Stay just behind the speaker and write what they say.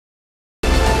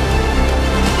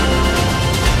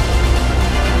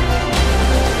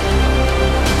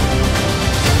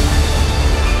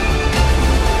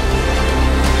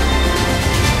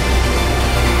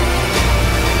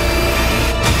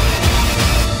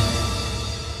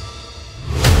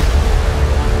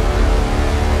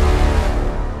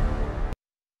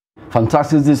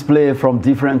Fantastic display from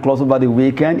different clubs over the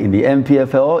weekend in the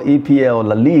NPFL, EPL,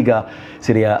 La Liga,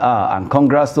 Serie A, and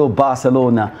congrats to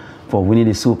Barcelona for winning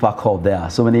the Super Cup there.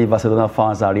 So many Barcelona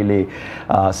fans are really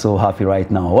so happy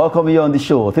right now. Welcome you on the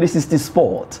show, 360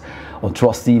 Sport on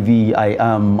Trust TV. I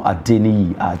am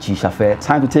Adeni Ajishafe.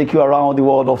 Time to take you around the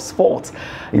world of sport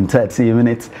in 30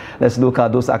 minutes. Let's look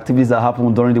at those activities that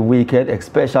happened during the weekend,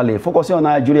 especially focusing on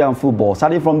Nigerian football.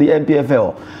 Starting from the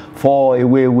NPFL, 4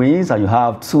 away wins, and you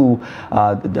have 2,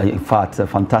 in fact,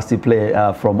 fantastic play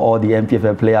from all the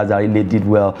NPFL players that really did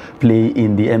well play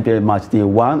in the NPFL match day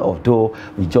 1, although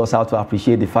we just have to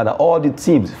appreciate the fact that all the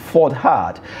teams fought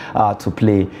hard to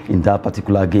play in that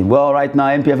particular game. Well, right now,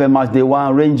 NPFL match day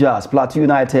 1, Rangers, Plateau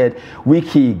United,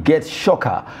 Wikki gets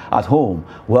shocker at home.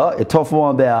 Well, a tough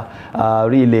one there,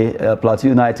 really. Plateau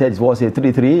United, it was a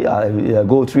 3-3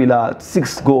 goal thriller,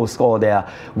 6 goals scored there.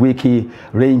 Wikki,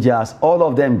 Rangers, all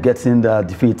of them getting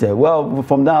defeated. Well,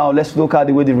 from now, let's look at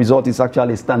the way the result is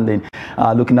actually standing.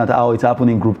 Looking at how it happened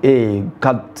in Group A.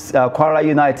 Kwara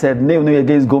United 0-0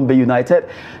 against Gombe United.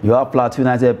 You have Plateau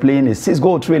United playing a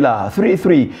 6-goal thriller,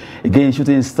 3-3 against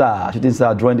Shooting Star. Shooting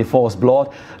Star drawing the first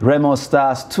blood. Remo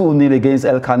Stars 2-0 against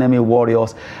El Kanemi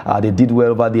Warriors. They did well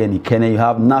over there in Ikene. You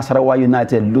have Nasarawa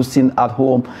United losing at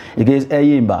home against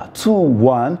Eyimba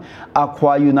 2-1.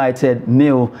 Aqua United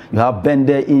 0. You have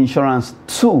Bende Insurance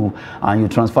 2, and you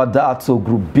transfer that to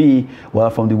Group B. Well,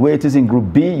 from the way it is in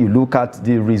Group B, you look at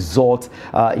the result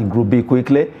in Group B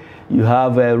quickly. You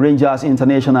have Rangers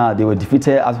International. They were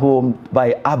defeated at home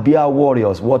by Abia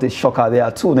Warriors. What a shocker there,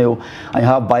 2-0. And you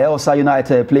have Bayelsa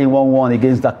United playing 1-1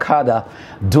 against Dakada.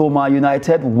 Doma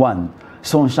United 1.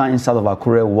 Sunshine South of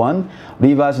Akure 1.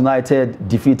 Rivers United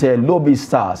defeated Lobby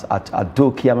Stars at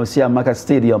Adoki Amasia Market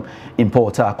Stadium in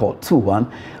Port Harcourt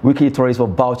 2-1. Wikki Torres for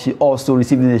Bauchi also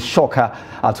receiving a shocker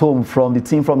at home from the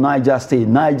team from Niger State,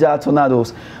 Niger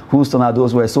Tornadoes, whose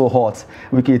Tornadoes were so hot.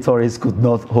 Wikki Torres could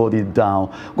not hold it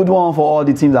down. Good one for all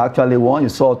the teams that actually won. You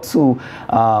saw 2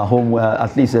 home,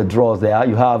 at least draws there.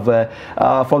 You have,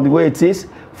 from the way it is,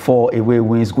 4 away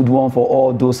wins. Good one for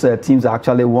all those teams that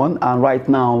actually won. And right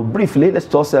now, briefly, let's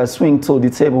just swing to the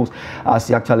tables as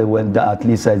he actually went, at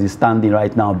least as he's standing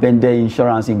right now. Bende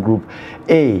Insurance in Group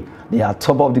A. They are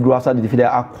top of the group after they defeated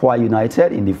Aqua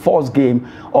United in the first game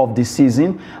of the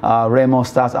season. Remo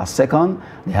Stars are second.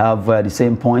 They have the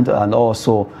same point and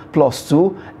also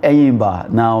 +2. Eyimba,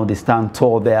 now they stand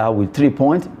tall there with 3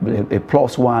 points, a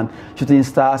 +1. Shooting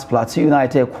Stars, Plateau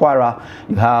United, Kwara.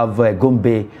 You have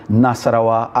Gombe,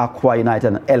 Nasarawa, Aqua United,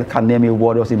 and El Kanemi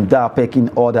Warriors in that pecking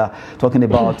order. Talking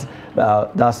about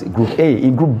that's Group A.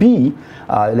 In Group B,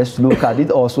 let's look at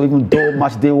it also. Even though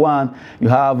match day 1, you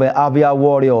have Abia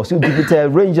Warriors who defeated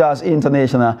Rangers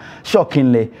International.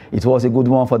 Shockingly, it was a good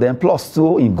one for them.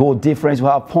 +2 in goal difference. You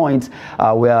have points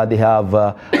where they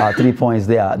have 3 points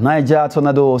there. Niger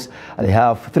Tornadoes, they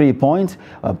have 3 points,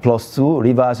 +2.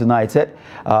 Rivers United,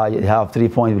 they have 3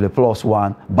 points with a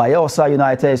 +1. Bayelsa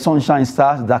United, Sunshine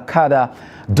Stars, Dakada,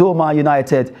 Doma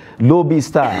United, Lobby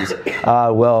Stars.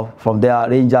 Well, from there,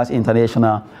 Rangers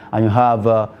International, and you have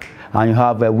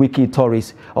Wikki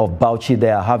Torres of Bauchi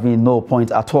there having no point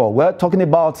at all. We're talking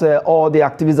about all the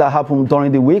activities that happened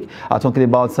during the week. Talking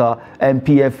about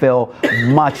NPFL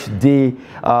match day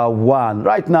 1.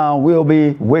 Right now, we'll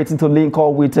be waiting to link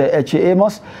up with Eche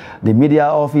Amos, the media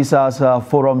officers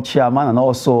forum chairman, and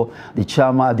also the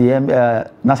chairman, the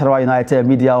Nasarawa United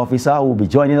media officer, who will be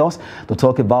joining us to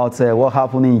talk about what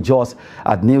happened in Jos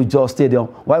at New Jos Stadium.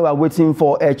 While we're waiting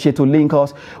for Eche to link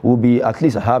us, we'll be at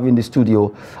least having the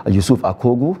studio Yusuf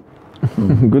Akogu.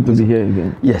 Good to be here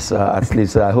again. Yes, at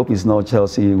least I hope it's not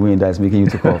Chelsea win that's making you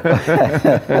to call.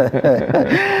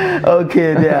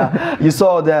 Okay, there. You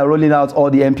saw they're rolling out all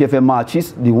the NPFL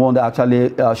matches. The one that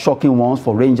actually shocking ones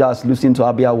for Rangers losing to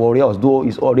Abia Warriors, though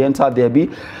it's Oriental Derby.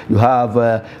 You have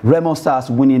Remo Stars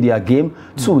winning their game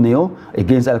 2-0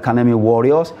 against El Kanemi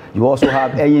Warriors. You also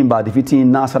have Eyimba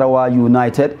defeating Nasarawa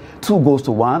United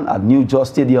 2-1 at New Jos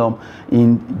Stadium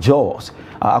in Jos.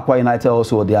 Aqua United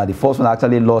also, they are the first one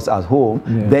actually lost at home.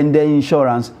 Yeah. Bende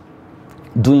Insurance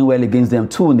doing well against them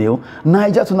 2-0.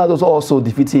 Niger Tornadoes also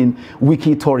defeating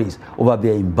Wikki Torres over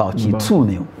there in Bauchi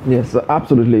 2-0. Yes,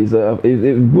 absolutely. It's a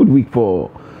good week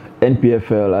for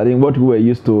NPFL. I think what we were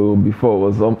used to before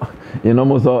was in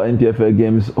almost all NPFL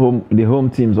games, the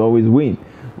home teams always win.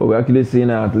 But we're actually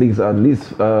seeing at least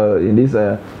in this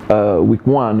week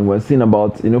 1, we're seeing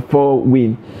about 4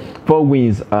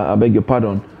 wins. I beg your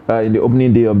pardon. In the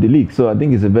opening day of the league, so I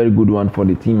think it's a very good one for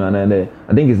the team, and I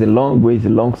think it's a long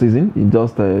season. It's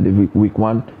just the week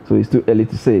 1, so it's too early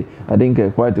to say. I think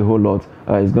quite a whole lot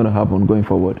is going to happen going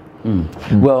forward.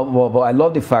 Well, I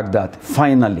love the fact that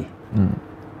finally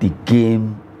the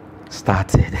game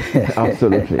started.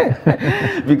 Absolutely.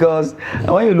 Because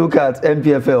when you look at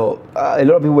NPFL, a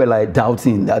lot of people were like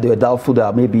doubting that they were doubtful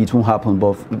that maybe it won't happen.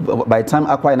 But by the time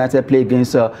Aqua United played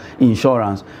against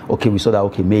Insurance, okay, we saw that,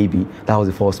 okay, maybe that was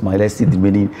the first match. Let's see the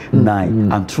remaining 9.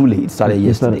 And truly, it started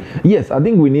yesterday. Yes, I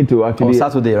think we need to actually... Or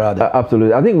Saturday, rather.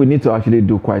 Absolutely. I think we need to actually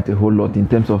do quite a whole lot in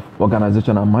terms of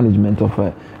organization and management of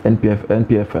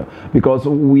NPFL. Because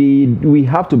we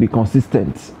have to be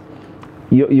consistent.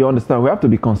 You understand? We have to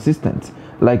be consistent.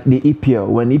 Like the EPL,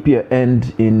 when EPL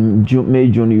ends in May,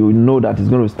 June, you know that it's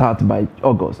going to start by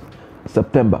August,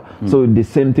 September. So the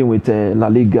same thing with La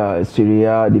Liga, Serie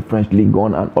A, the French League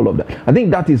One, and all of that. I think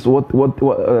that is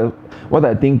what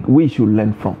I think we should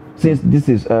learn from. Since this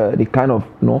is the kind of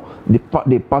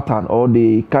the pattern or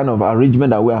the kind of arrangement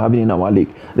that we are having in our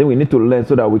league, then we need to learn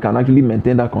so that we can actually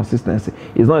maintain that consistency.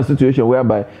 It's not a situation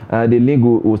whereby the league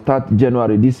will start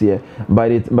January this year, by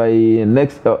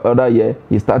next other year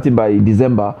it's starting by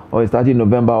December, or it's starting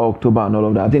November or October and all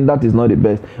of that. I think that is not the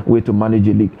best way to manage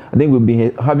a league. I think we've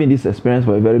been having this experience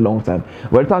for a very long time.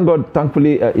 Well, thank God,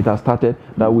 thankfully it has started.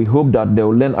 That we hope that they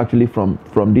will learn actually from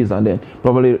this, and then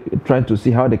probably trying to see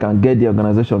how they can get the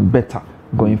organization better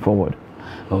going forward.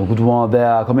 Oh, good one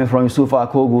there. Coming from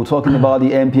Yusufa Kogu, talking about the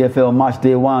NPFL match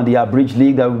day 1, the Abridged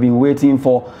League that we've been waiting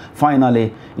for.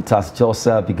 Finally, it has just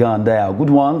begun there. Good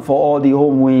one for all the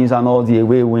home wins and all the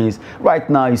away wins. Right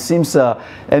now, it seems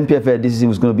NPFL this season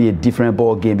was going to be a different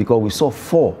ball game because we saw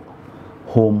 4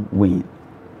 home wins.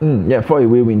 Yeah, 4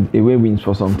 away wins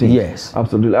for some teams. Yes,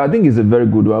 absolutely. I think it's a very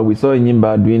good one. We saw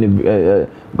Inyimba doing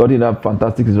got in a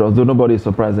fantastic result. So nobody is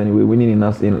surprised anyway, winning in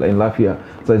Lafia.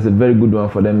 So it's a very good one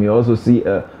for them. You also see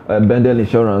Bendel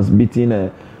Insurance beating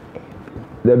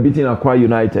they're beating Aqua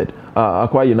United.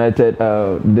 Aqua United,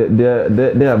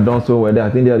 they have done so well. I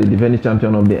think they are the defending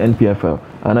champion of the NPFL.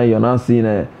 And now you're now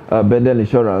seeing Bendel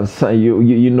Insurance.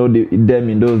 You know them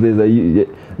in those days.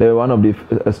 They were one of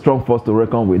the strong force to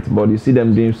reckon with. But you see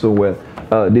them doing so well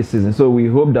this season. So we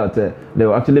hope that they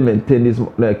will actually maintain this,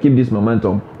 keep this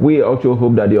momentum. We also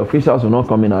hope that the officials will not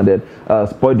come in and then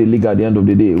spoil the league at the end of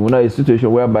the day. We're not in a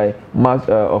situation whereby match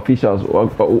officials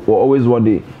will always want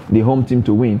the home team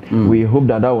to win. We hope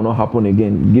that will not happen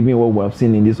again, given what we have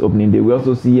seen in this opening day. We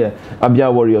also see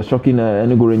Abia Warriors shocking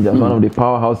Enugu Rangers, one of the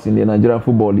powerhouse in the Nigerian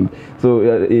Football League. So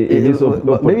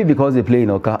maybe because they play in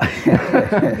Oka.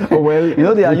 Well, you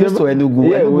know, they are used to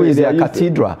Enugu. Yeah, Enugu is their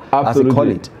cathedral, as they call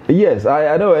it. Yes,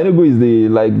 I know Enugu is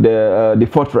the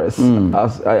fortress,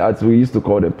 as we used to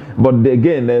call them. But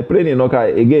again, playing in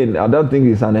Oka, again, I don't think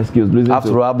it's an excuse.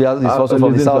 After Abia is also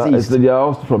from the southeast. They are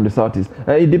also from the southeast.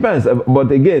 It depends,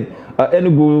 but again,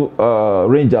 Enugu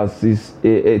Rangers is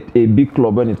a big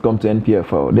club when it comes to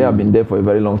NPFL. They have been there for a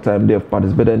very long time. They have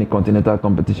participated in the continental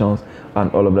competitions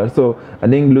and all of that. So I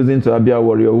think losing to Abia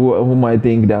Warrior, whom I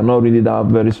think they are not really that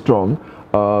very strong,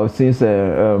 since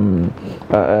I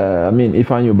mean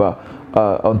Ifan Yuba.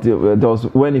 Until it was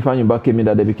when Ifan Yuba came in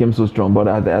that they became so strong, but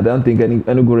I don't think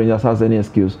Enugu Rangers has any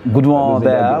excuse. Good one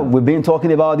there. We've been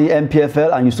talking about the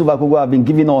NPFL, and Yusuf Akugu have been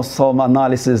giving us some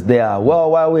analysis there.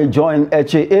 Well, while we join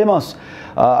Eche Amos,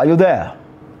 are you there?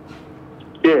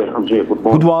 Yeah, I'm here. Good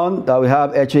morning. Good one. We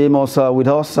have Eche Amos with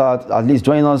us, at least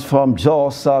joining us from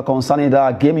Jos concerning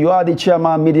that game. You are the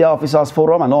chairman, Media Officers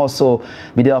Forum, and also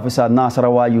Media Officer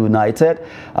Nasarawa United.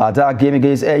 That game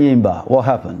against Enyimba, what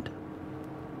happened?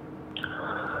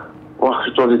 Well,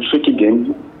 it was a tricky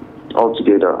game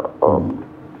altogether.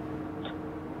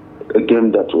 A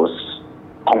game that was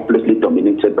completely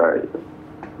dominated by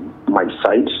my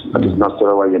side, that is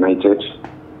Nasarawa United.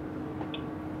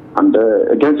 And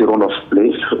against the run of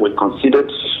play, we conceded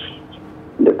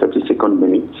in the 32nd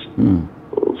minute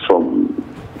from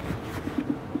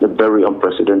a very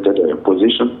unprecedented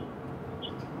position.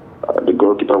 The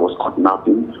goalkeeper was caught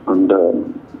napping, and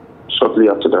shortly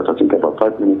after that, I think about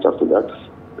 5 minutes after that,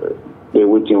 they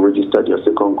registered their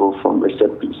second goal from a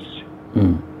set piece.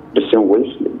 The same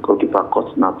way, the goalkeeper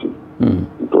caught napping.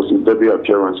 It was his debut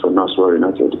appearance for Nasarawa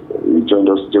United. He joined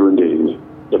us during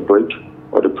the break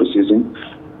or the preseason.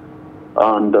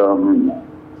 And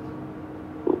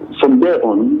from there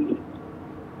on,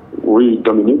 we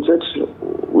dominated.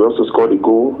 We also scored a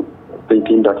goal,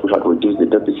 thinking that we had reduced the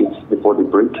deficit before the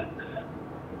break.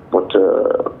 But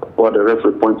while the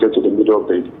referee pointed to the middle of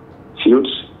the field,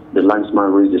 the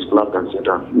linesman raised his flag and said,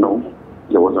 no,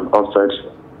 there was an offside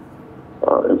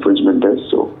infringement there,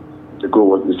 so the goal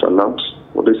was disallowed.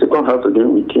 For the second half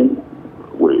again, we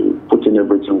put in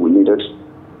everything we needed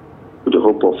with the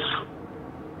hope of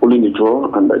pulling the draw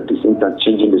and at the same time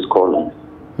changing the scoreline.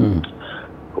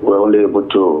 We were only able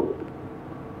to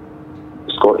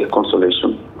score a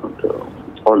consolation.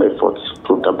 And, all efforts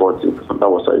proved abortive, and that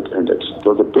was how it ended. It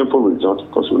was a painful result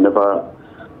because we never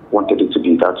wanted it to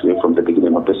be that way from the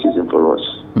beginning of the season for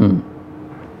us.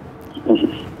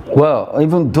 Well,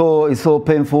 even though it's so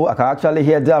painful, I can actually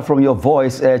hear that from your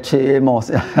voice, Che Amos.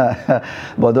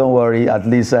 But don't worry, at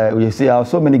least we see how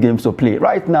so many games to play.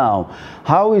 Right now,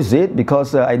 how is it?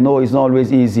 Because I know it's not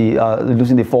always easy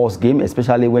losing the first game,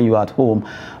 especially when you're at home.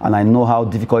 And I know how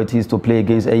difficult it is to play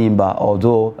against Eyimba,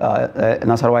 although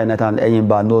Nasarawa United and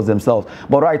Eyimba knows themselves.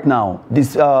 But right now,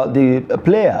 the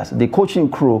players, the coaching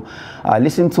crew,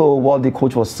 listen to what the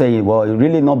coach was saying. Well,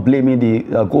 really not blaming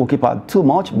the goalkeeper too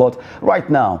much, but right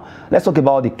now, let's talk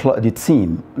about the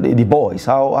team, the boys.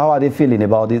 How are they feeling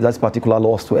about this particular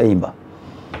loss to Eyimba?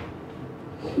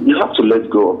 You have to let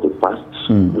go of the past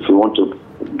if you want to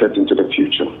get into the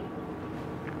future.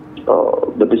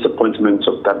 The disappointment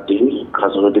of that day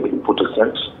has already been put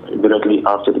aside. Immediately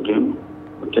after the game,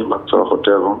 we came back to our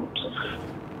hotel rooms,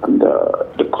 and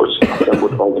the coach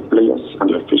assembled all the players and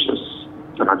the officials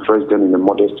and addressed them in a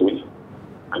modest way.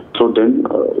 I told them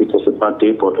it was a bad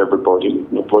day for everybody.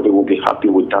 Nobody will be happy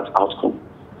with that outcome.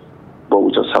 But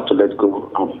we just have to let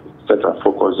go and set our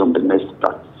focus on the next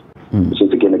part, which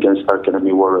is again against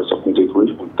Academy Warriors of Midweek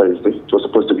on Thursday. It was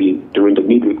supposed to be during the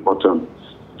midweek, but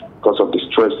because of the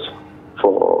stress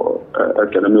for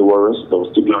Academy Warriors, they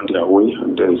will still be on their way,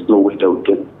 and there is no way they will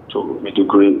get to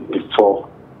Midweek before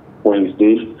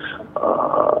Wednesday.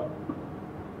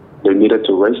 They needed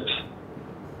to rest,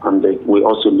 and we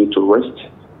also need to rest.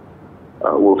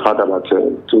 We've had about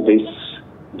 2 days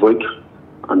break,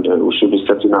 and we should be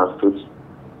setting our feet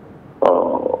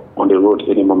on the road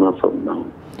any moment from now.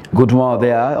 Good one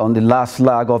there on the last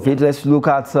leg of it. Let's look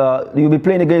at, you'll be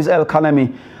playing against El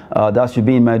Kanemi. That should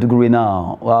be in Maiduguri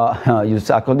now.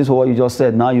 According to what you just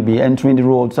said, now you'll be entering the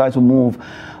road, try to move.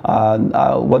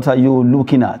 What are you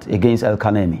looking at against El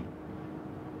Kanemi?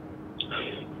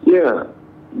 Yeah,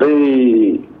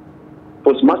 the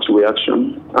post-match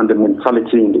reaction and the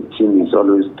mentality in the team is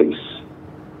always this.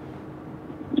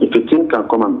 If a team can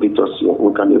come and beat us,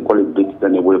 we can equally beat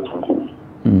them away from home.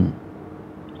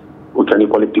 We can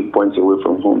equally pick points away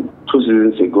from home. 2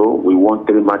 seasons ago, we won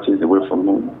 3 matches away from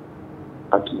home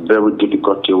at very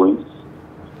difficult terrains.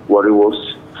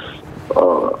 Warriors,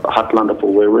 Heartland of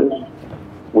Owerri,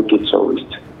 Wikki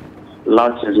Tourist.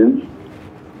 Last season,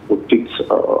 we picked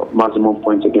maximum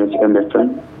points against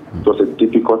MFN. It was a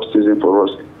difficult season for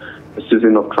us, a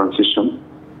season of transition.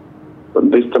 But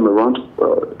this time around,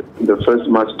 the first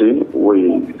match day,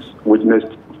 we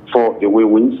witnessed 4 away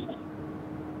wins,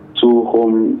 2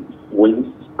 home wins,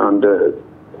 and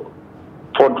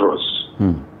 4 draws.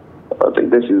 I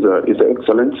think this is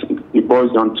excellent. It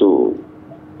boils down to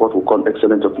what we call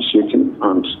excellent officiating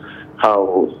and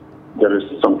how there is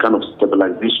some kind of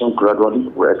stabilization gradually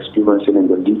we're experiencing in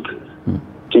the league.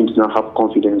 Teams now have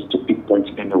confidence to pick points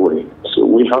anyway. So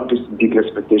we have this big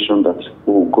expectation that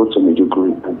we will go to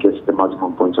Maiduguri and get the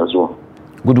maximum points as well.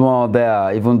 Good one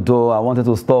there, even though I wanted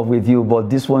to start with you, but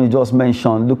this one you just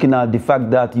mentioned, looking at the fact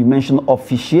that you mentioned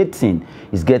officiating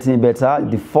is getting better.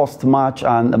 The first match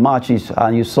and matches,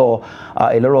 and you saw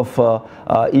a lot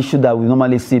of issues that we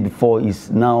normally see before is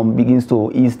now begins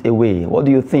to ease away. What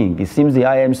do you think? It seems the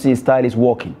IMC style is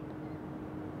working.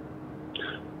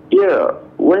 Yeah,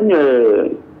 when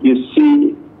you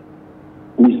see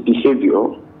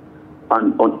misbehavior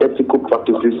and unethical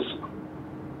practices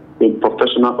in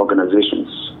professional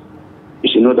organizations, you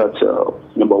should know that,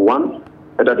 number one,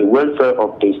 either the welfare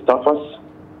of the staffers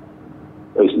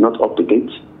is not up to date,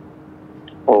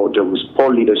 or there is poor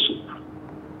leadership,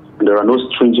 and there are no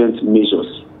stringent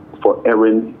measures for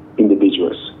erring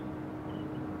individuals.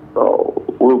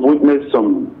 We've witnessed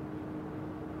some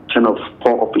kind of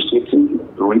poor officiating,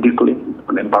 ridiculing,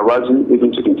 and embarrassing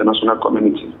even to the international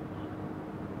community.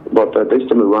 But this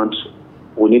time around,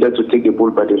 we needed to take the bull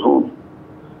by the horn.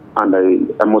 And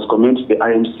I must commend the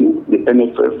IMC, the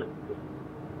NFF,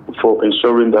 for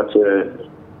ensuring that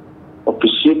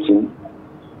officiating,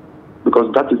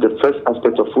 because that is the first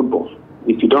aspect of football.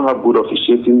 If you don't have good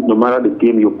officiating, no matter the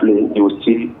game you play, it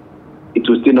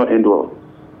will still not end well.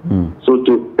 So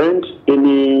to end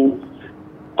any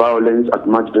violence at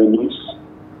match venues,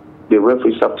 the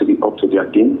referees have to be up to their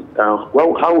game.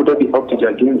 Well, how would they be up to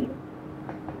their game?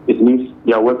 It means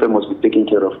their weapon must be taken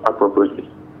care of appropriately.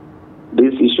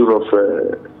 This issue of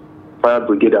fire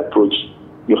brigade approach,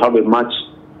 you have a match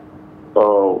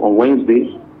on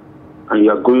Wednesday, and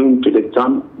you are going to the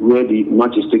town where the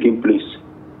match is taking place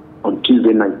on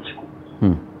Tuesday night.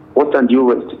 What time do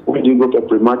you rest? When do you go for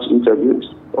pre-match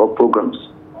interviews or programs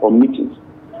or meetings?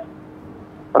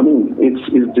 I mean,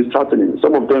 it's disheartening.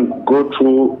 Some of them go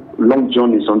through long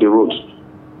journeys on the road.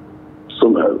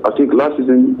 So I think last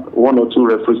season, 1 or 2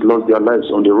 referees lost their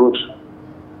lives on the road,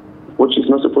 which is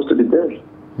not supposed to be there.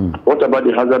 What about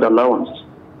the hazard allowance?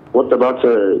 What about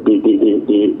the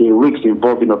risks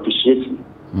involved in officiating?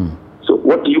 So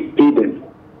what do you pay them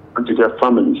and to their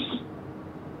families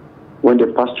when they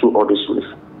pass through all this risk?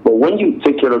 But when you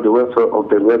take care of the welfare of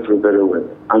the referee very well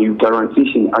and you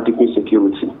guarantee him adequate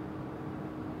security,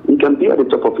 he can be at the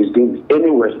top of his game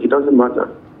anywhere. It doesn't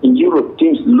matter. In Europe,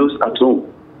 teams lose at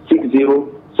home 6-0,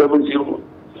 7-0,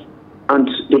 and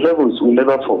the heavens will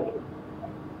never fall.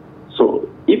 So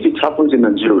if it happens in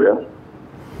Nigeria,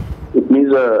 it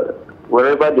means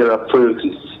wherever there are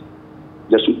priorities,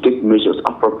 they should take measures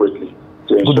appropriately.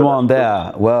 Good one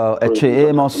there. Well, Eche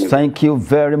Amos, thank you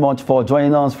very much for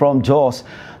joining us from Jos.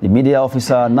 The media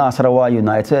officer, Nasarawa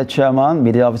United Chairman,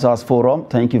 Media Officers Forum.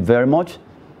 Thank you very much.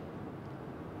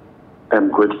 I'm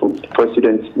grateful.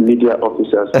 President, media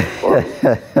officers.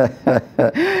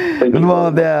 Good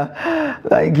one there.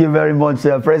 Thank you very much,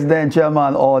 President,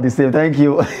 Chairman, all the same. Thank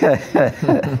you.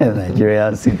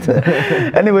 Nigeria.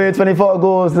 Anyway, 24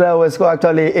 goals were scored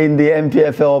actually in the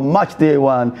NPFL match day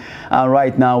 1. And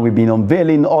right now we've been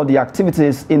unveiling all the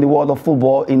activities in the world of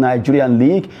football in Nigerian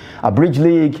League. A Bridge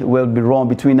League will be run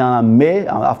between now and May,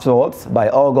 and afterwards by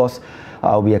August.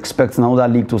 We expect another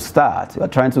league to start. We are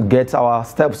trying to get our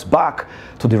steps back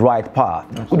to the right path.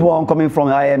 Absolutely. Good one coming from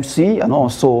IMC and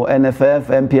also NFF,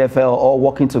 NPFL, all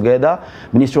working together.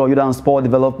 Ministry of Youth and Sport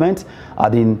Development,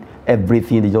 adding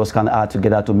everything they just can add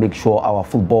together to make sure our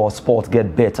football sport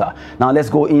get better. Now let's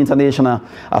go international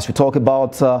as we talk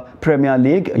about Premier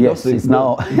League. Yes, it's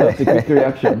now just a quick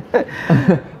reaction.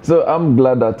 So I'm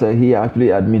glad that he actually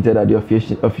admitted that the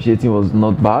officiating was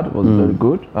not bad, was very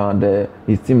good, and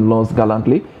his team lost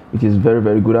gallantly, which is very,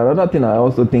 very good. Another thing I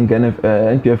also think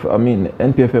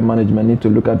NPFL management need to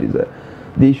look at is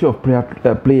the issue of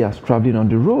players traveling on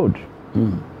the road.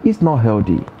 It's not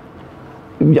healthy.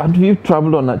 Have you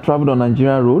traveled on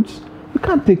Nigerian roads? You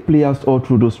can't take players all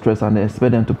through those stress and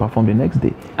expect them to perform the next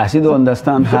day. I still don't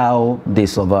understand how they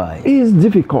survive. It's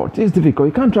difficult. It's difficult.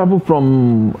 You can't travel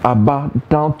from Aba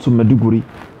down to Maiduguri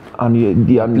and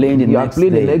you are playing the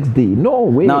next day. No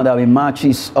way. Now there will be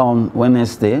matches on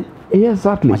Wednesday. Yeah,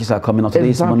 exactly. Matches are coming up. Today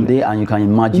is Monday, and you can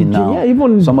imagine now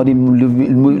even somebody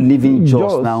leaving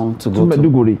Jos now to go to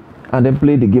Maiduguri and then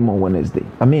play the game on Wednesday.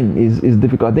 I mean, it's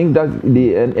difficult. I think that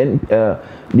the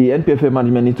NPFL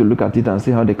management need to look at it and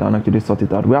see how they can actually sort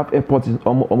it out. We have airports in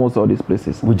almost all these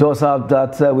places. We just have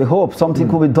that. We hope something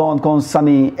could be done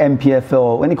concerning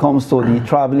NPFL. When it comes to the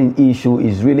traveling issue,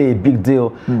 is really a big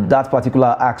deal. That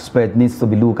particular aspect needs to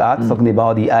be looked at. Talking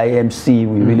about the IMC,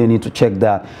 we really need to check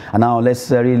that. And now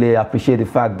let's really appreciate the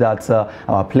fact that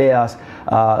our players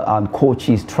and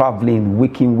coaches traveling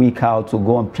week in, week out to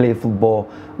go and play football.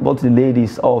 But the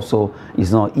ladies also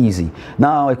is not easy.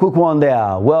 Now, a quick one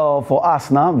there. Well, for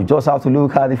us now, we just have to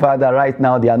look at the fact that right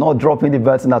now they are not dropping the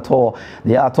burden at all.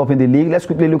 They are topping the league. Let's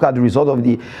quickly look at the result of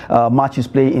the matches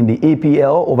played in the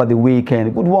APL over the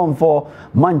weekend. Good one for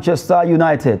Manchester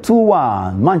United,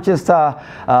 2-1. Manchester,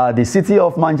 the city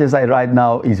of Manchester right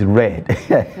now is red.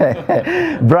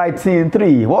 Brighton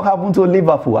 3. What happened to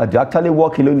Liverpool? They actually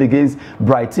walked alone against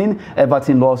Brighton.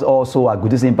 Everton lost also a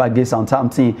good impact against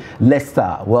Southampton.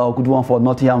 Leicester. Well, good one for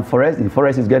Nottingham Forest. The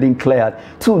Forest is getting cleared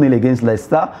 2-0 against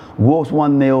Leicester. Wolves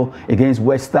 1-0 against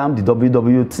West Ham, the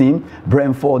WW team.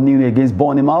 Brentford 0 against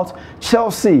Bournemouth.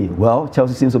 Chelsea, well,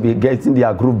 Chelsea seems to be getting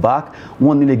their group back.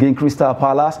 1-0 against Crystal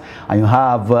Palace. And you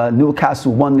have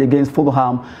Newcastle 1-0 against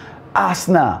Fulham.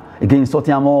 Arsenal against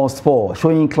Tottenham Hotspur,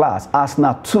 showing class.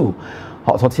 Arsenal 2.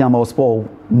 Tottenham Hotspur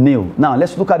 0. Now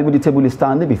let's look at it with the table is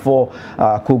standing before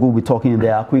Kogo will be talking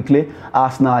there quickly.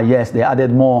 Arsenal, yes, they added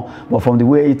more, but from the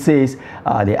way it is,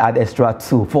 they add extra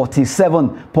 2. 47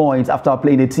 points after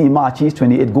playing 18 matches,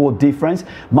 28 goal difference.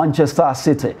 Manchester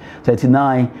City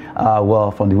 39.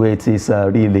 Well, from the way it is,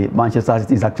 really Manchester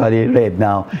City is actually red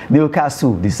now.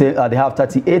 Newcastle, they have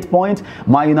 38 points.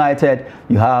 Man United,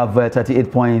 you have 38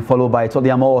 points, followed by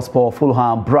Tottenham Hotspur,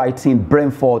 Fulham, Brighton,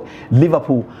 Brentford,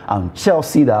 Liverpool, and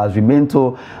Chelsea that has remained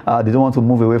to. They don't want to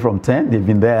move away from 10. They've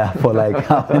been there for like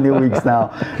how many weeks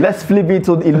now. Let's flip it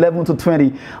to 11 to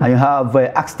 20. And you have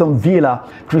Aston Villa,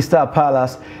 Crystal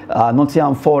Palace,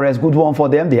 Nottingham Forest. Good one for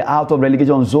them. They're out of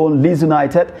relegation zone. Leeds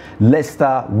United,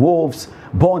 Leicester, Wolves,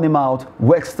 Bournemouth,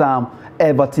 West Ham,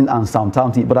 Everton, and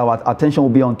Southampton. But our attention will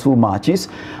be on 2 matches.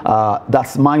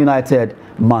 That's Man United,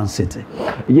 Man City.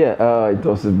 Yeah, it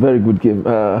was a very good game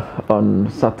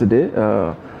on Saturday.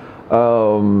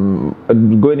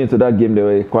 going into that game, there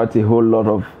were quite a whole lot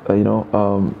of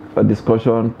a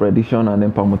discussion, prediction, and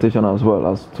then permutation as well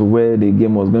as to where the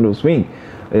game was going to swing.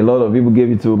 A lot of people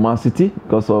gave it to Man City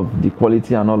because of the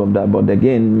quality and all of that. But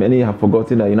again, many have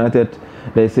forgotten that United,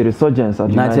 there is a resurgence at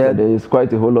United. There is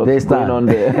quite a whole lot going on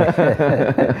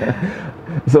there.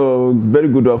 So very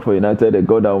good work for United. They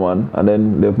got that one, and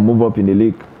then they've moved up in the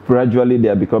league. Gradually, they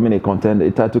are becoming a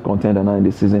title contender now in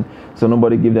the season. So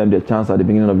nobody gave them the chance at the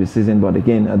beginning of the season. But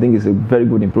again, I think it's a very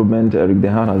good improvement. Eric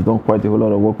Den Hag has done quite a whole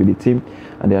lot of work with the team,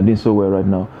 and they are doing so well right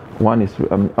now. One is,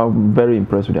 I'm very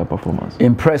impressed with their performance.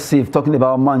 Impressive. Talking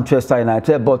about Manchester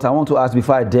United, but I want to ask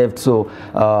before I delve to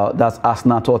that's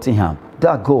Arsenal Tottenham.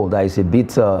 That goal, that is a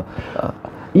bit.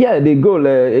 Yeah, the goal,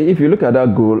 if you look at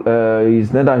that goal,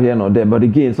 it's neither here nor there. But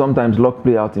again, sometimes luck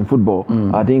play out in football.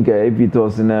 I think if it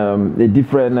was in a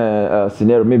different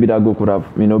scenario, maybe that goal could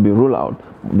have be ruled out.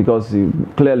 Because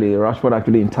clearly Rashford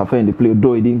actually interfered in the play,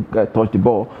 though he didn't touch the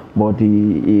ball, but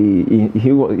he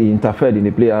interfered in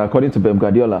the play. According to Pep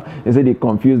Guardiola, he said he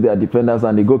confused their defenders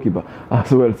and the goalkeeper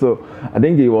as well. So I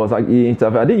think he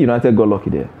interfered. I think United got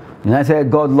lucky there. United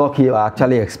got lucky. I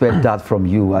actually expect that from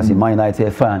you as a Man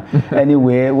United fan.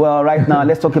 Anyway, well, right now,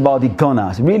 let's talk about the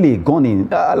Gunners. Really gunning.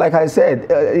 Like I said,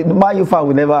 Man U fan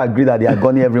will never agree that they are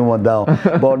gunning everyone down.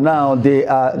 But now they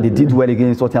did well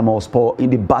against Tottenham Hotspur in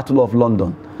the Battle of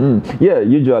London. Yeah,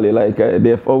 usually, like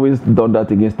they've always done that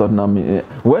against Tottenham.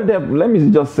 Well, let me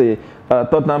just say,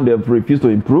 Tottenham, they've refused to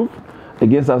improve.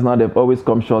 Against Arsenal, they've always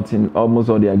come short in almost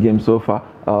all their games so far,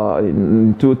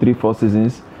 in 2, 3, 4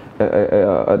 seasons.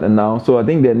 Now, so I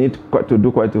think they need to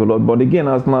do quite a lot. But again,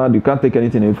 Arsenal, you can't take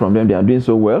anything away from them. They are doing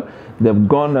so well. They've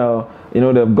gone,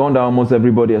 they've gone down almost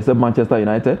everybody except Manchester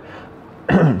United.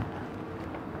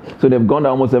 So they've gone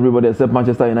down almost everybody except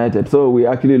Manchester United. So we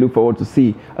actually look forward to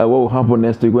see what will happen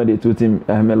next week when the two teams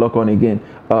lock on again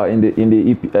in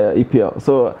the EPL.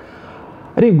 So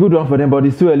I think good one for them, but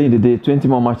it's too early in the day. 20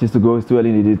 more matches to go. It's too early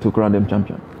in the day to crown them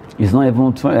champion. It's not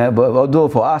even 20, but although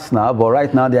for Arsenal, but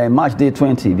right now they are in match day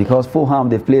 20 because Fulham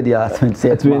they've played their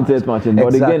 28th match.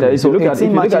 But again, if you look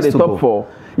at the top four,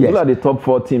 yes. Look at the top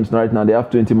 4 teams right now. They have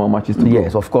 20 more matches to go.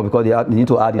 Yes, of course, because they need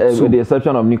to add it. With the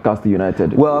exception of Newcastle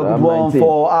United. Well, good one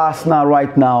for Arsenal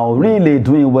right now. Really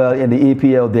doing well in the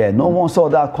EPL there. No one saw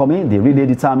that coming. They really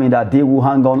determined that they will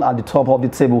hang on at the top of the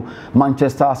table.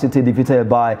 Manchester City defeated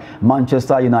by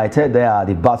Manchester United. They are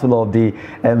the battle of the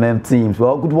teams.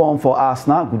 Well, good one for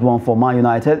Arsenal. Good one for Man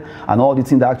United and all the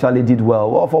teams that actually did well.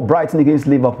 Well, for Brighton against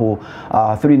Liverpool,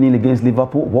 3-0 against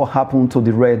Liverpool. What happened to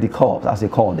the Red Cups, as they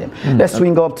call them? Let's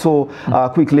swing up to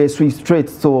quickly switch straight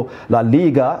to La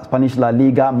Liga, Spanish La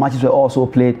Liga. Matches were also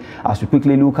played. As we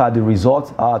quickly look at the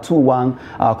results,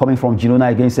 2-1 coming from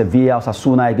Girona against Sevilla,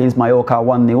 Osasuna against Mallorca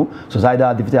 1-0.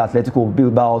 Sociedad defeated Atletico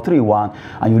Bilbao 3-1.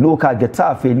 And you look at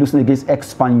Getafe losing against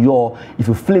Espanyol. If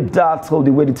you flip that, so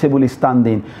the way the table is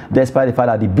standing, despite the fact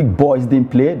that the big boys didn't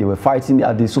play, they were fighting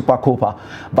at the Supercopa.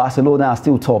 Barcelona are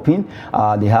still topping.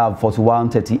 They have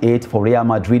 41-38 for Real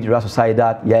Madrid. Real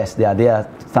Sociedad, yes, they are there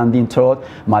standing third.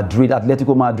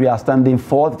 Atletico Madrid are standing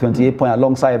fourth, 28 points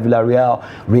alongside Villarreal,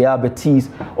 Real Betis,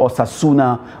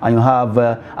 Osasuna, and you have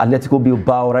Atletico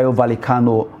Bilbao, Rayo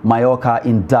Vallecano, Mallorca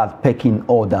in that pecking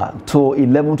order. So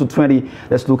 11 to 20,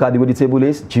 let's look at the way the table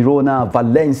is. Girona,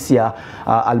 Valencia,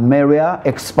 Almeria,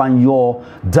 Espanyol,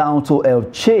 down to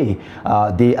Elche.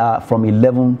 They are from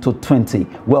 11 to 20.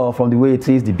 Well, from the way it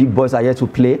is, the big boys are yet to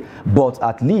play, but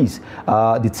at least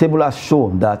the table has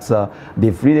shown that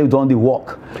they've really done the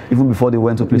work even before they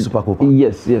went to play Supercopa.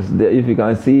 Yes. If you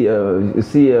can see,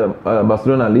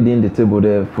 Barcelona leading the table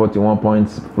there, 41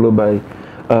 points, followed by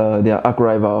their arch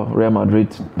rival Real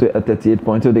Madrid at 38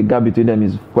 points. So the gap between them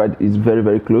is very,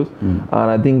 very close. And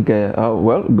I think,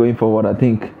 well, going forward, I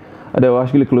think they will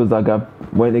actually close that gap.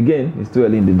 But again, it's too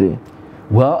early in the day.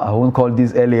 Well, I won't call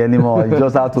this early anymore. You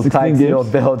just have to tighten your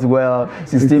belt. Well,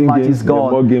 16 matches gone.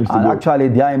 More games and actually,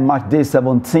 they are in match day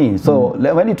 17. So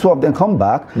when the two of them come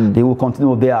back, they will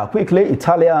continue there. Quickly,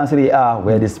 Italian Serie A,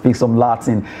 where they speak some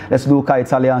Latin. Let's look at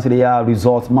Italian Serie A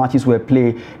results. Matches were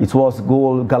played. It was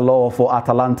goal galore for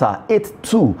Atalanta,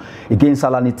 8-2 against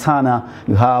Salernitana.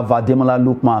 You have Ademola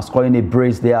Lookman scoring a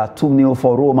brace there, 2-0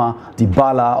 for Roma.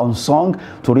 Dybala unsung.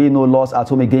 Torino lost at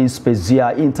home against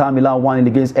Spezia. Inter Milan 1-0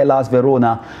 against Hellas Verona.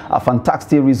 Barcelona. A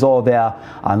fantastic result there.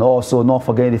 And also not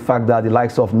forgetting the fact that the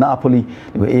likes of Napoli,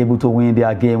 they were able to win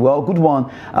their game. Well, good one.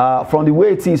 From the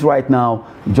way it is right now,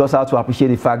 you just have to appreciate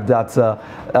the fact that,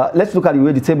 let's look at the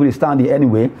way the table is standing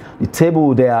anyway. The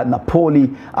table there, Napoli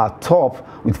are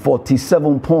top with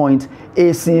 47 points.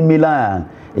 AC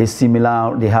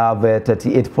Milan, they have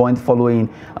 38 points following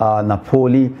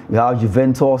Napoli. We have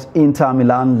Juventus, Inter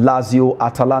Milan, Lazio,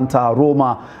 Atalanta,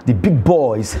 Roma. The big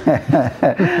boys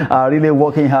are really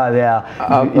working hard there.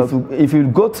 If you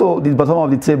go to the bottom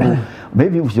of the table,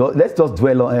 maybe let's just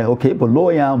dwell on, okay,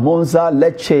 Bologna, Monza,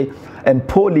 Lecce, and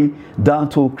Poli down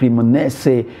to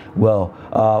Cremonese. Well,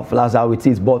 that's how it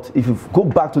is. But if you go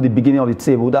back to the beginning of the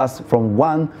table, that's from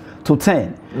 1 to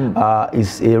 10.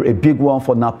 Is a big one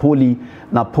for Napoli.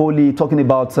 Napoli, talking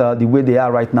about the way they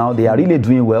are right now, they are really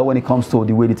doing well when it comes to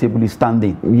the way the table is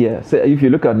standing. Yeah, so if you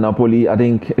look at Napoli, I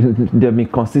think they've been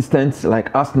consistent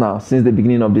like Arsenal since the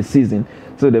beginning of the season.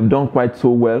 So they've done quite so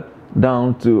well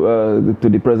down to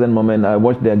the present moment. I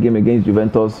watched their game against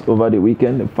Juventus over the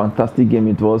weekend. A fantastic game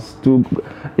it was.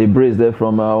 A brace there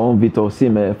from our own Vitor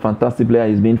Osimhen, a fantastic player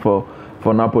he's been for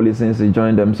Napoli since he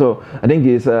joined them. So I think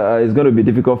it's going to be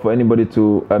difficult for anybody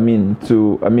to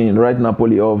write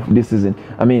Napoli off this season.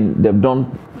 I mean, they've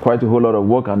done quite a whole lot of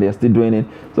work and they're still doing it.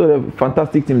 So they're a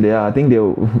fantastic team they are. I think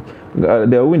they'll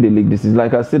win the league. This is,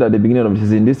 like I said at the beginning of the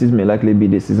season, this is may likely be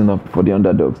the season for the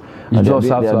underdogs. You just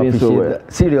have to appreciate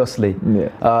that. Seriously,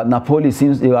 yeah. Napoli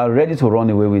seems they are ready to run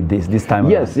away with this time.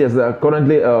 Yes, yes. They are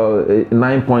currently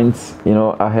 9 points,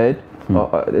 ahead.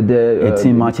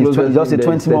 18 matches, just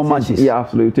 20 more matches. Yeah,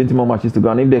 absolutely, 20 more matches to go.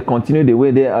 And if they continue the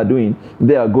way they are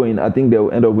going, I think they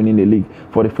will end up winning the league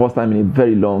for the first time in a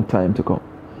very long time to come.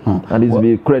 And this will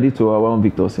be credit to our own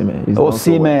Victor Osimhen.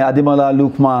 Osimhen, Ademola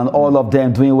Lookman, all of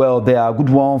them doing well there. Good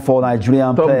one for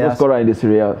Nigerian players. Top scorer in the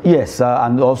Serie A. Yes,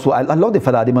 and also I love the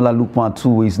fact that Ademola Lookman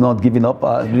too is not giving up.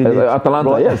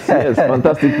 Atalanta, yes,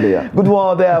 fantastic player. Good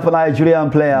one there for Nigerian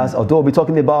players. Although we'll be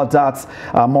talking about that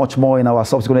much more in our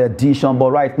subsequent edition. But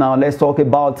right now, let's talk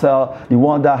about the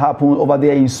one that happened over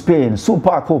there in Spain,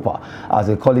 Super Copa, as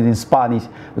they call it in Spanish.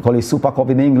 We call it Super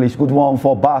Cup in English. Good one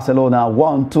for Barcelona.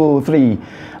 1, 2, 3.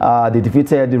 They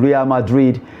defeated the Real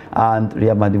Madrid, and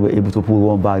Real Madrid were able to pull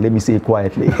one back. Let me say it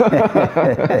quietly.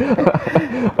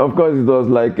 Of course, it was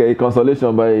like a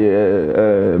consolation by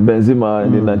Benzema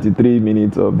in the 93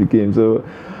 minutes of the game. So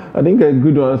I think a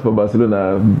good one for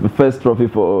Barcelona. First trophy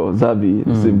for Xavi.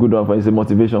 It's a good one for. It's a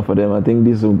motivation for them. I think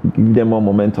this will give them more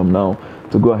momentum now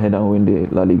to go ahead and win the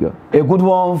La Liga. A good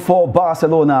one for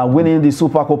Barcelona, winning the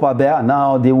Super Copa there.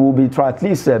 Now they will be at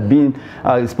least being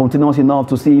spontaneous enough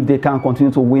to see if they can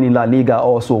continue to win in La Liga,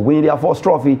 also winning their first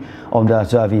trophy under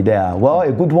Xavi there. Well,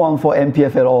 a good one for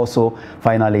NPFL also.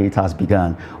 Finally, it has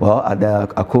begun. Well,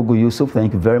 Akogu Yusuf,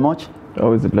 thank you very much.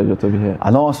 Always a pleasure to be here.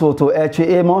 And also to Eche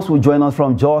Amos, who join us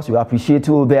from Jos. We appreciate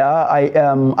you there. I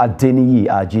am Adeniyi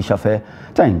Ajishafe.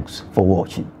 Thanks for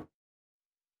watching.